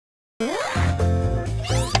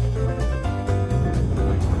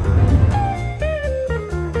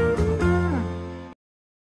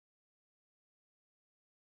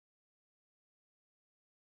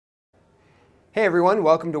Hey everyone,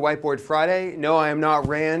 welcome to Whiteboard Friday. No, I am not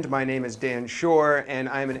Rand. My name is Dan Shore, and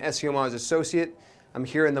I am an SEO Moz associate. I'm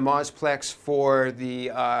here in the Mozplex for the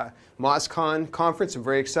MozCon conference. I'm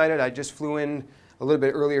very excited. I just flew in a little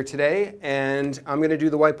bit earlier today, and I'm going to do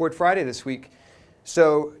the Whiteboard Friday this week.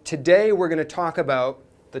 So today we're going to talk about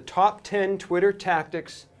the top 10 Twitter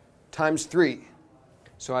tactics times 3.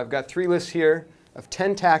 So I've got 3 lists here of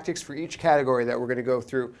 10 tactics for each category that we're going to go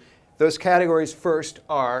through. Those categories first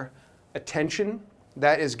are attention.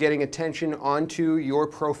 That is getting attention onto your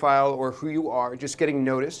profile or who you are, just getting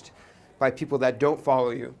noticed by people that don't follow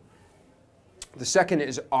you. The second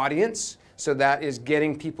is audience. So that is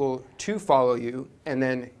getting people to follow you and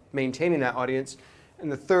then maintaining that audience.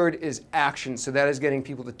 And the third is action. So that is getting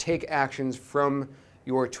people to take actions from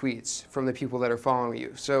your tweets, from the people that are following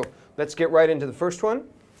you. So let's get right into the first one.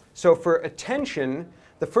 So for attention,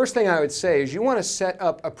 the first thing I would say is you want to set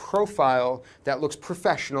up a profile that looks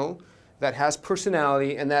professional, that has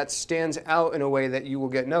personality, and that stands out in a way that you will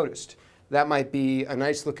get noticed. That might be a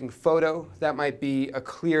nice looking photo. That might be a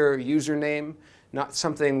clear username, not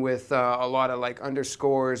something with a lot of like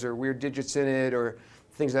underscores or weird digits in it or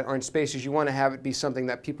things that aren't spaces. You want to have it be something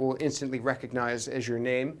that people will instantly recognize as your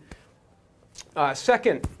name.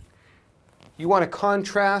 Second, you want to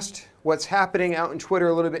contrast what's happening out in Twitter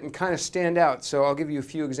a little bit and kind of stand out. So I'll give you a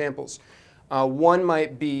few examples. One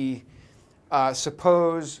might be,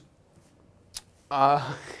 suppose, tad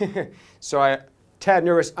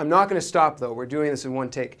nervous. I'm not going to stop though. We're doing this in one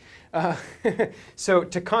take. So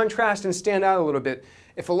to contrast and stand out a little bit,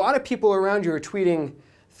 if a lot of people around you are tweeting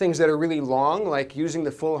things that are really long, like using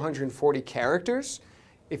the full 140 characters,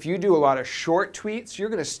 if you do a lot of short tweets, you're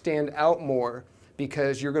going to stand out more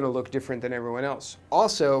because you're going to look different than everyone else.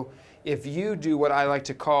 Also, if you do what I like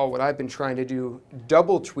to call, what I've been trying to do,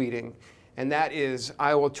 double tweeting, and that is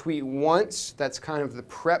I will tweet once, that's kind of the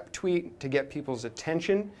prep tweet to get people's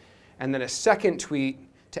attention, and then a second tweet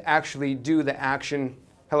to actually do the action,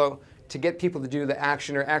 to get people to do the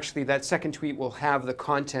action, or actually that second tweet will have the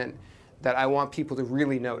content that I want people to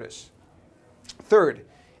really notice. Third,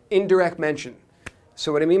 indirect mention.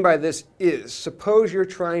 So what I mean by this is, suppose you're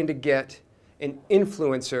trying to get an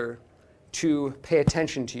influencer to pay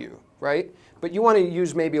attention to you, right? But you want to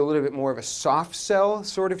use maybe a little bit more of a soft sell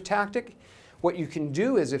sort of tactic. What you can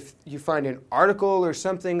do is if you find an article or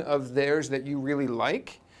something of theirs that you really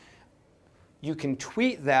like, you can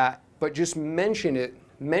tweet that, but just mention it,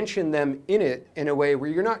 mention them in it in a way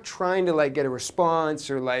where you're not trying to like get a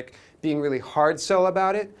response or like being really hard sell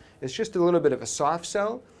about it. It's just a little bit of a soft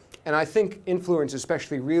sell. And I think influencers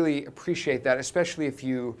especially really appreciate that, especially if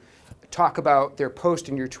you talk about their post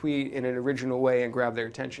in your tweet in an original way and grab their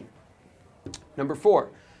attention. Number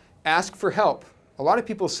 4, ask for help. A lot of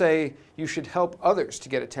people say you should help others to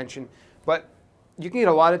get attention, but you can get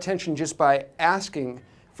a lot of attention just by asking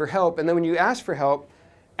for help. And then when you ask for help,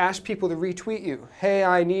 ask people to retweet you. Hey,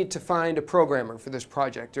 I need to find a programmer for this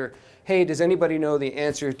project. Or, hey, does anybody know the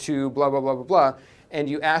answer to blah, blah, blah, blah, blah? And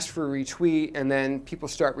you ask for a retweet, and then people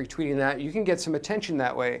start retweeting that. You can get some attention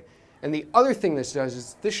that way. And the other thing this does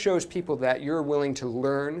is this shows people that you're willing to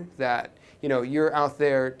learn, that you're out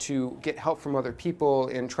there to get help from other people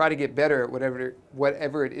and try to get better at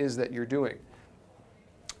whatever it is that you're doing.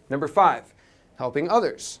 Number 5, helping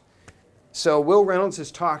others. So Will Reynolds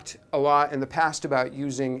has talked a lot in the past about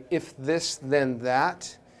using if this, then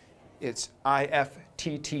that. It's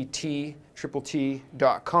ifttt.com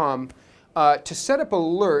to set up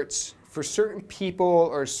alerts for certain people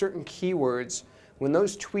or certain keywords. When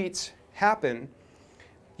those tweets happen,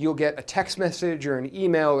 you'll get a text message or an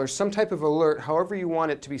email or some type of alert, however you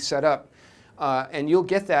want it to be set up, and you'll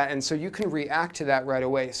get that, and so you can react to that right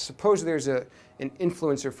away. Suppose there's an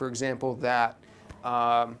influencer, for example, that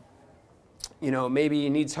maybe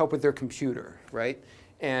needs help with their computer, right?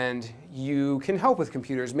 And you can help with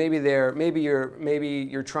computers. Maybe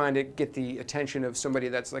you're trying to get the attention of somebody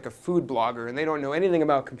that's like a food blogger and they don't know anything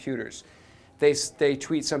about computers. They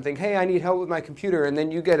tweet something, hey, I need help with my computer, and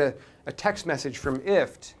then you get a text message from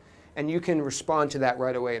IFT, and you can respond to that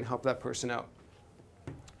right away and help that person out.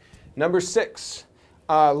 Number 6,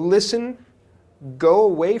 listen, go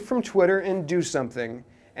away from Twitter and do something,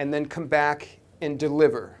 and then come back and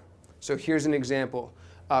deliver. So here's an example.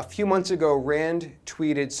 A few months ago, Rand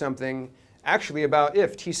tweeted something actually about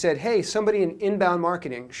IFT. He said, hey, somebody in inbound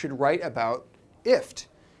marketing should write about IFT.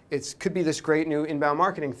 It could be this great new inbound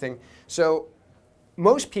marketing thing. So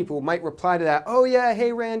most people might reply to that, oh yeah,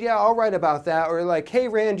 hey Rand, yeah, I'll write about that. Or like, hey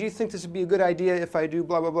Rand, do you think this would be a good idea if I do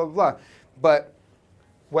blah, blah, blah, blah. But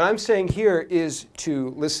what I'm saying here is to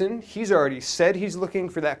listen. He's already said he's looking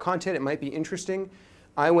for that content. It might be interesting.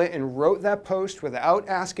 I went and wrote that post without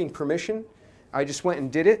asking permission. I just went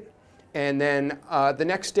and did it. And then the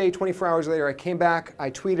next day, 24 hours later, I came back, I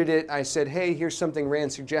tweeted it, I said, hey, here's something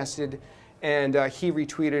Rand suggested, and he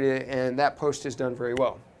retweeted it, and that post has done very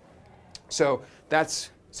well. So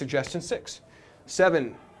that's suggestion 6.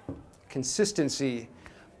 7, consistency.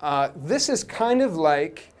 This is kind of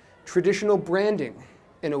like traditional branding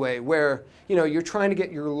in a way, where you're trying to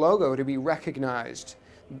get your logo to be recognized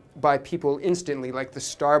by people instantly, like the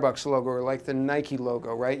Starbucks logo or like the Nike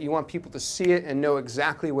logo, right? You want people to see it and know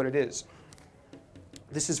exactly what it is.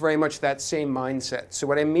 This is very much that same mindset. So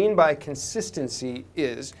what I mean by consistency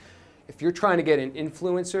is, if you're trying to get an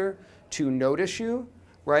influencer to notice you,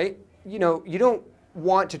 right? You don't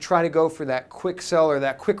want to try to go for that quick sell or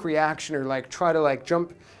that quick reaction, or like try to like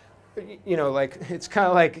jump, like it's kind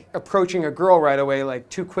of like approaching a girl right away, like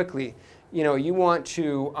too quickly. You want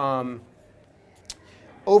to,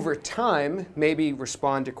 over time, maybe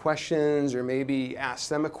respond to questions, or maybe ask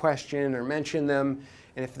them a question or mention them.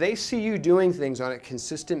 And if they see you doing things on a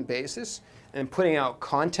consistent basis and putting out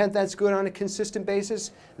content that's good on a consistent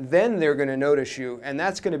basis, then they're going to notice you. And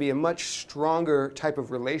that's going to be a much stronger type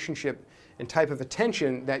of relationship and type of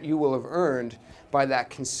attention that you will have earned by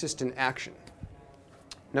that consistent action.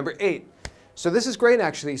 Number 8. So this is great,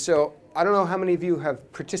 actually. So I don't know how many of you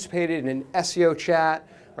have participated in an SEO chat,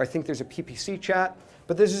 or I think there's a PPC chat.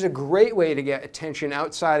 But this is a great way to get attention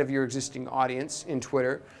outside of your existing audience in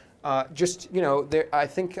Twitter. I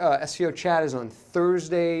think SEO chat is on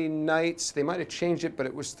Thursday nights. They might have changed it, but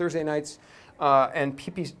it was Thursday nights. And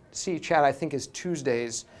PPC chat, I think, is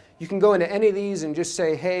Tuesdays. You can go into any of these and just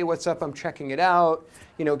say, hey, what's up? I'm checking it out.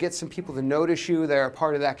 Get some people to notice you. They're a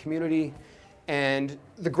part of that community. And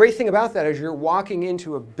the great thing about that is you're walking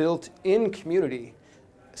into a built-in community,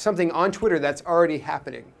 something on Twitter that's already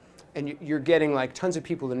happening. And you're getting like tons of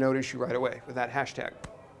people to notice you right away with that hashtag.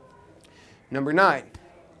 Number 9,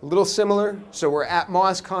 a little similar. So we're at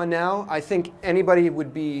MozCon now. I think anybody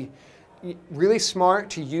would be really smart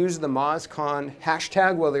to use the MozCon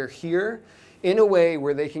hashtag while they're here in a way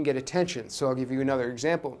where they can get attention. So I'll give you another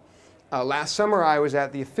example. Last summer I was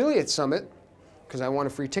at the Affiliate Summit because I won a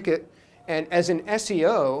free ticket. And as an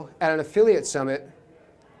SEO at an affiliate summit,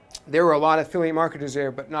 there were a lot of affiliate marketers there,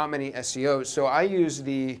 but not many SEOs. So I used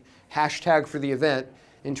the hashtag for the event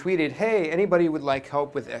and tweeted, hey, anybody would like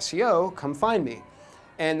help with SEO, come find me.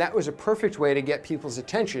 And that was a perfect way to get people's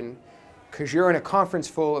attention, because you're in a conference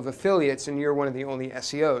full of affiliates and you're one of the only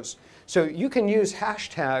SEOs. So you can use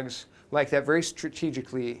hashtags like that very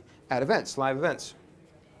strategically at events, live events.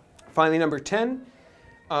 Finally, number 10,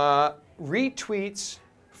 retweets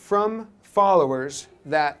from followers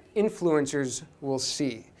that influencers will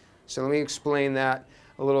see. So let me explain that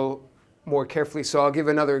a little more carefully. So I'll give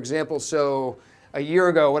another example. So a year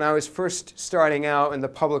ago, when I was first starting out in the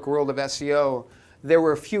public world of SEO, there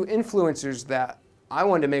were a few influencers that I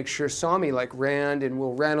wanted to make sure saw me, like Rand and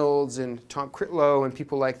Will Reynolds and Tom Critlow and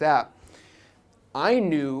people like that. I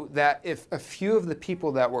knew that if a few of the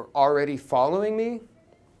people that were already following me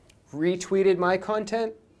retweeted my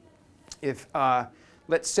content, if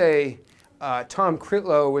let's say Tom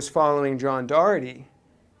Critlow was following John Doherty,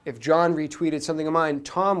 if John retweeted something of mine,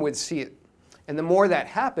 Tom would see it. And the more that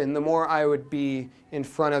happened, the more I would be in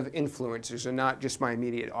front of influencers and not just my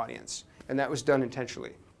immediate audience. And that was done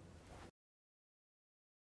intentionally.